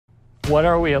What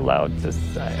are we allowed to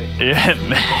say?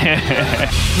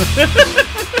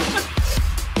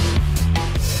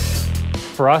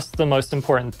 For us, the most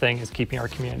important thing is keeping our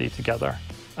community together.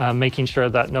 Making sure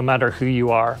that no matter who you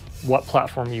are, what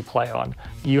platform you play on,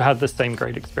 you have the same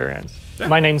great experience. Yeah.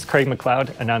 My name's Craig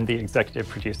McLeod, and I'm the executive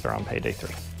producer on Payday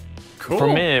 3. Cool. For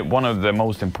me, one of the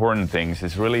most important things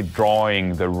is really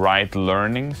drawing the right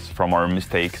learnings from our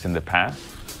mistakes in the past.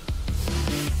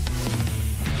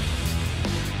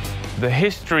 The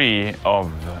history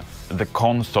of the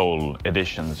console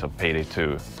editions of Payday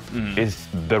 2 is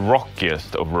the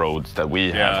rockiest of roads that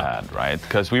we have had, right?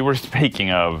 Because we were speaking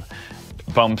of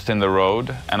bumps in the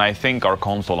road, and I think our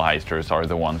console heisters are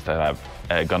the ones that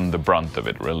have gotten the brunt of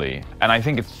it, really. And I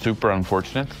think it's super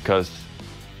unfortunate, because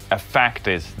a fact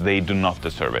is they do not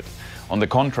deserve it. On the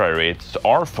contrary, it's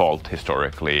our fault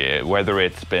historically, whether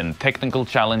it's been technical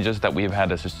challenges that we've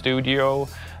had as a studio,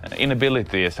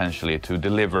 inability essentially to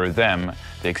deliver them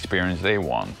the experience they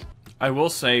want. I will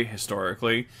say,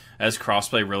 historically, as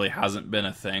crossplay really hasn't been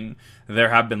a thing, there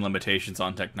have been limitations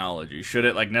on technology. Should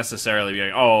it necessarily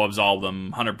be oh, absolve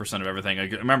them 100% of everything?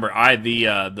 Remember,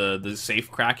 the safe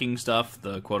cracking stuff,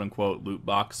 the quote-unquote loot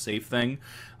box safe thing,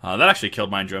 that actually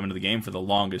killed my enjoyment of the game for the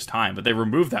longest time, but they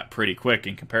removed that pretty quick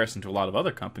in comparison to a lot of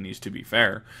other companies, to be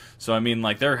fair. So, I mean,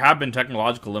 there have been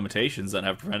technological limitations that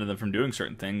have prevented them from doing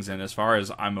certain things, and as far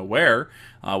as I'm aware,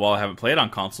 while I haven't played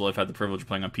on console, I've had the privilege of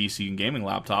playing on PC and gaming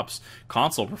laptops,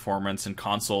 console performance and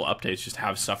console updates just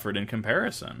have suffered in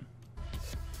comparison.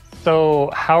 So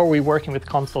how are we working with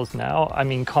consoles now? I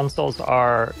mean, consoles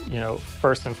are,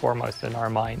 first and foremost in our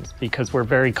minds because we're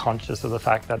very conscious of the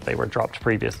fact that they were dropped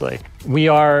previously. We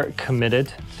are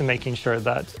committed to making sure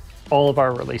that all of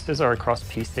our releases are across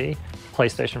PC,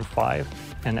 PlayStation 5,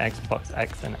 and Xbox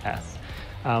X and S.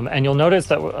 And you'll notice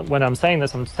that when I'm saying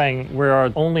this, I'm saying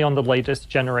we're only on the latest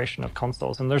generation of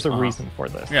consoles, and there's a reason for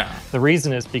this. Yeah. The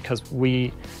reason is because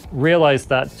we realized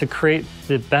that to create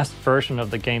the best version of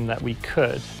the game that we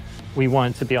could, we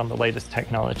wanted to be on the latest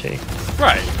technology.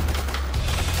 Right.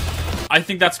 I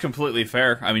think that's completely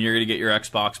fair. I mean, you're going to get your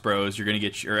Xbox bros, you're going to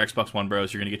get your Xbox One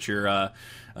bros, you're going to get your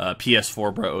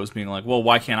PS4 bros being like, well,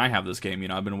 why can't I have this game?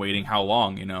 I've been waiting how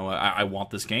long? I want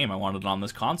this game. I want it on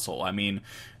this console. I mean,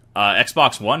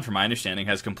 Xbox One, from my understanding,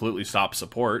 has completely stopped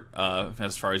support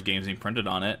as far as games being printed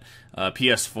on it.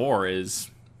 PS4 is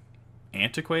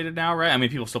antiquated now, right? I mean,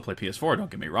 people still play PS4, don't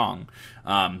get me wrong,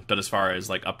 but as far as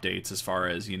updates, as far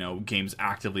as games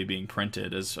actively being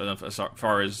printed, as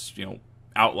far as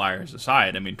outliers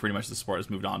aside, I mean, pretty much the sport has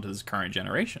moved on to this current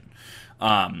generation.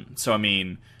 So I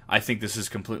mean, I think this is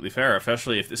completely fair,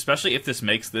 especially if this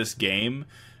makes this game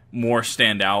more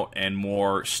stand out and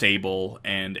more stable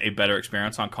and a better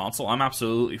experience on console. I'm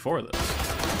absolutely for this.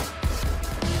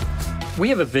 We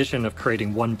have a vision of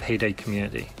creating one Payday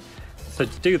community. So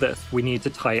to do this, we need to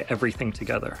tie everything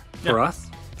together. For us,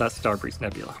 that's Starbreeze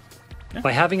Nebula.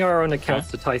 By having our own accounts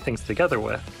to tie things together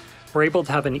with, we're able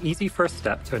to have an easy first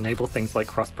step to enable things like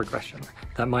cross-progression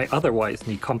that might otherwise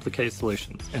need complicated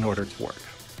solutions in order to work.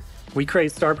 We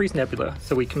create Starbreeze Nebula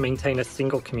so we can maintain a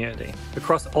single community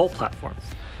across all platforms,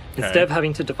 instead of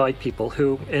having to divide people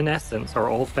who, in essence, are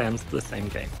all fans of the same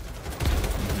game.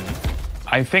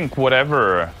 I think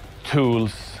whatever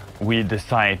tools we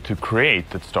decide to create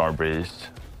at Starbreeze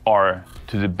are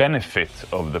to the benefit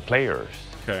of the players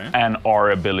and our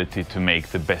ability to make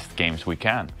the best games we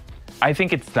can. I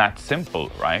think it's that simple,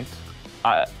 right?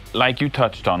 Like you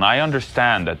touched on, I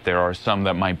understand that there are some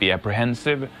that might be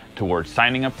apprehensive towards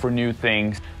signing up for new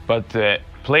things, but the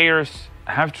players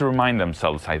have to remind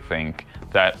themselves, I think,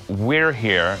 that we're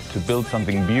here to build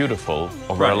something beautiful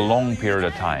over a long period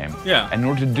of time. And in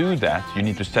order to do that, you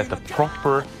need to set a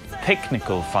proper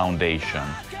technical foundation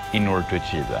in order to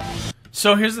achieve that.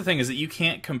 So here's the thing, is that you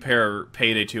can't compare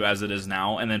Payday 2 as it is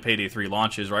now and then Payday 3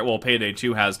 launches, right? Well, Payday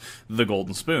 2 has the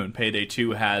golden spoon. Payday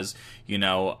 2 has,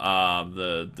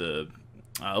 the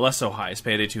less so heist.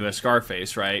 Payday 2 has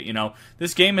Scarface, right?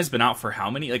 This game has been out for how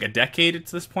many? A decade at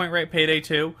this point, right? Payday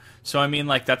 2? So, I mean,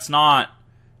 that's not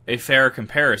a fair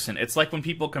comparison. It's like when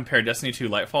people compare Destiny 2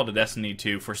 Lightfall to Destiny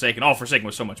 2 Forsaken. Oh, Forsaken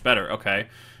was so much better. Okay.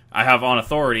 I have on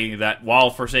authority that while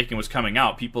Forsaken was coming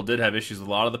out, people did have issues with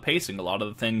a lot of the pacing, a lot of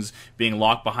the things being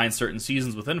locked behind certain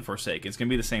seasons within Forsaken. It's going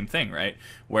to be the same thing, right?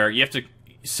 Where you have to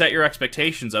set your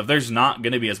expectations of there's not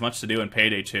going to be as much to do in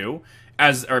Payday 2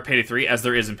 or Payday 3 as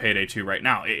there is in Payday 2 right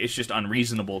now. It's just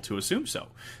unreasonable to assume so.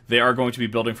 They are going to be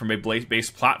building from a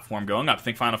base platform going up.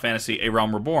 Think Final Fantasy A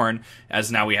Realm Reborn, as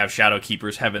now we have Shadow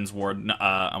Keepers, Heaven's Ward,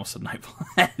 I almost said Nightfall,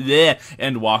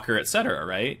 and Walker, etc.,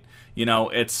 right?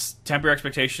 It's temper your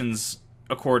expectations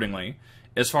accordingly.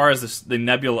 As far as the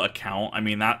Nebula account, I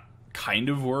mean, that kind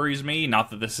of worries me. Not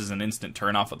that this is an instant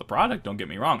turn-off of the product, don't get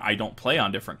me wrong. I don't play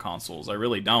on different consoles. I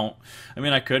really don't. I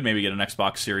mean, I could maybe get an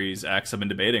Xbox Series X. I've been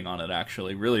debating on it,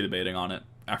 actually. Really debating on it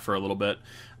for a little bit.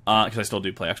 Because I still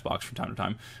do play Xbox from time to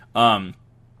time.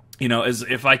 You know, as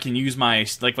if I can use my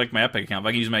like my Epic account, if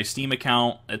I can use my Steam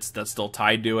account, that's still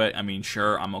tied to it. I mean,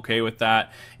 sure, I'm okay with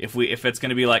that. If it's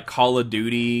going to be like Call of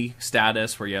Duty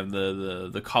status, where you have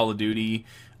the Call of Duty,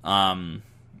 I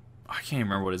can't even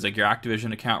remember what it is, like your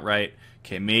Activision account, right?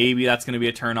 Okay, maybe that's going to be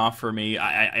a turnoff for me.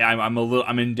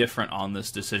 I'm indifferent on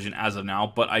this decision as of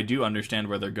now, but I do understand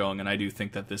where they're going, and I do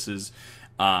think that this is.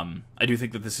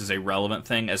 A relevant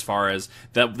thing as far as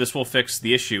that this will fix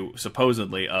the issue,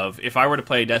 supposedly, of if I were to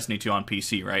play Destiny 2 on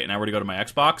PC, right, and I were to go to my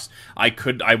Xbox,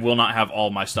 I will not have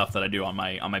all my stuff that I do on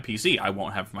my PC. I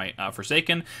won't have my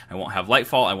Forsaken, I won't have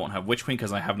Lightfall, I won't have Witch Queen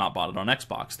because I have not bought it on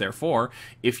Xbox. Therefore,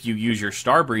 if you use your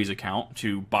Starbreeze account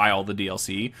to buy all the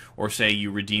DLC, or say you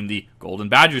redeem the Golden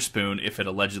Badger Spoon if it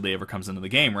allegedly ever comes into the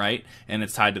game, right, and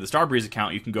it's tied to the Starbreeze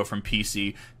account, you can go from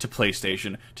PC to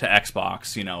PlayStation to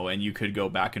Xbox, you know, and you could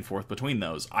go back and forth between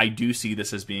those. I do see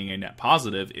this as being a net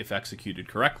positive if executed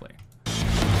correctly.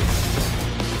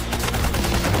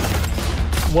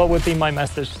 What would be my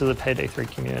message to the Payday 3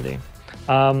 community?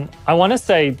 I want to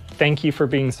say thank you for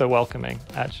being so welcoming,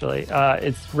 actually.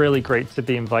 It's really great to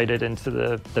be invited into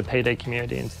the Payday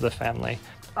community, into the family.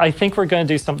 I think we're going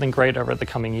to do something great over the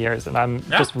coming years, and I'm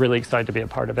just really excited to be a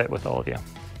part of it with all of you.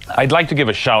 I'd like to give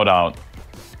a shout out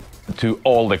to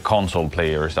all the console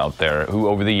players out there who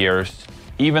over the years,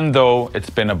 even though it's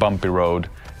been a bumpy road,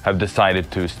 have decided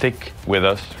to stick with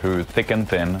us through thick and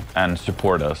thin and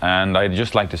support us. And I'd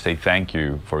just like to say thank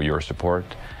you for your support,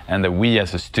 and that we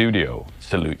as a studio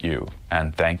salute you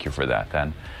and thank you for that.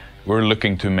 And we're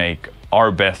looking to make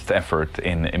our best effort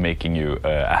in making you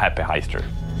a happy heister.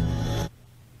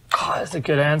 Oh, that's a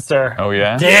good answer. Oh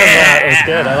yeah? Damn, that was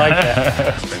good. I like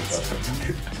that.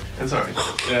 It's alright.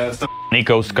 Yeah,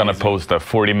 Nico's gonna post a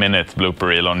 40-minute blooper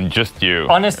reel on just you.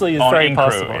 Honestly, it's very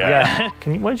possible. Yeah.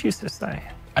 What did you just say?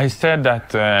 I said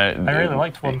that... I really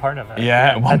liked one part of it.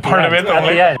 Yeah, one part of it. At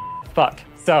the end. Fuck.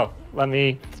 So, let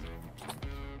me...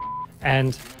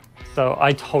 And so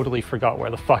I totally forgot where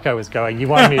the fuck I was going. You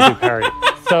wanted me to do parody.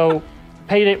 So,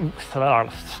 Payday...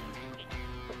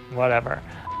 Whatever.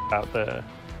 About the...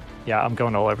 Yeah, I'm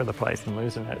going all over the place and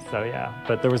losing it, so yeah.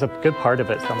 But there was a good part of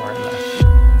it somewhere in there.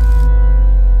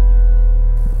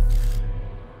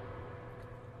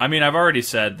 I mean, I've already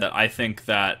said that I think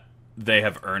that they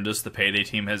have earned us. The Payday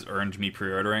team has earned me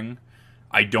pre-ordering.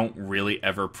 I don't really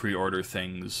ever pre-order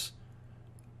things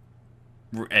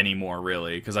anymore,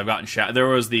 really, because I've gotten there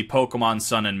was the Pokemon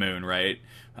Sun and Moon, right?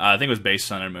 I think it was base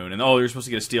Sun and Moon, and you're supposed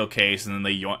to get a steel case, and then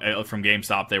they from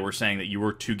GameStop they were saying that you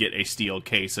were to get a steel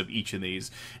case of each of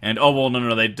these, and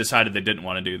no, they decided they didn't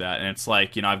want to do that, and it's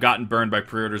like, you know, I've gotten burned by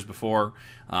pre-orders before.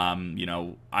 You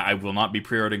know, I will not be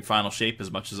pre-ordering Final Shape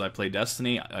as much as I play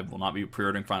Destiny. I will not be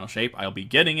pre-ordering Final Shape. I'll be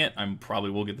getting it. I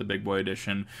probably will get the Big Boy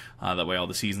Edition. That way all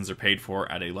the seasons are paid for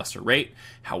at a lesser rate.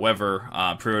 However,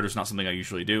 pre-order is not something I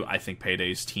usually do. I think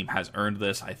Payday's team has earned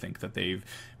this. I think that they've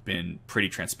been pretty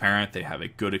transparent. They have a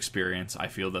good experience. I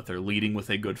feel that they're leading with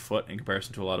a good foot in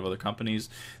comparison to a lot of other companies.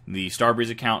 The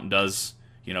Starbreeze account does,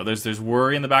 you know, there's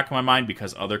worry in the back of my mind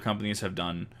because other companies have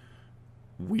done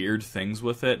weird things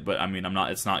with it, but I mean,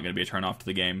 it's not going to be a turn off to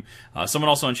the game. Someone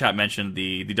also in chat mentioned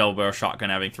the double barrel shotgun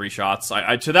having 3 shots.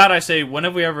 To that I say, when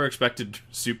have we ever expected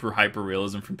super hyper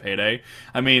realism from Payday?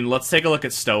 I mean, let's take a look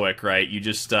at Stoic, right? You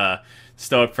just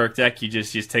Stoic perk deck, you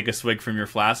just take a swig from your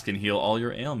flask and heal all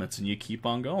your ailments, and you keep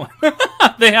on going.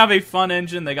 They have a fun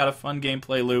engine, they got a fun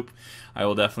gameplay loop. I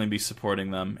will definitely be supporting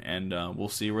them, and we'll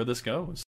see where this goes.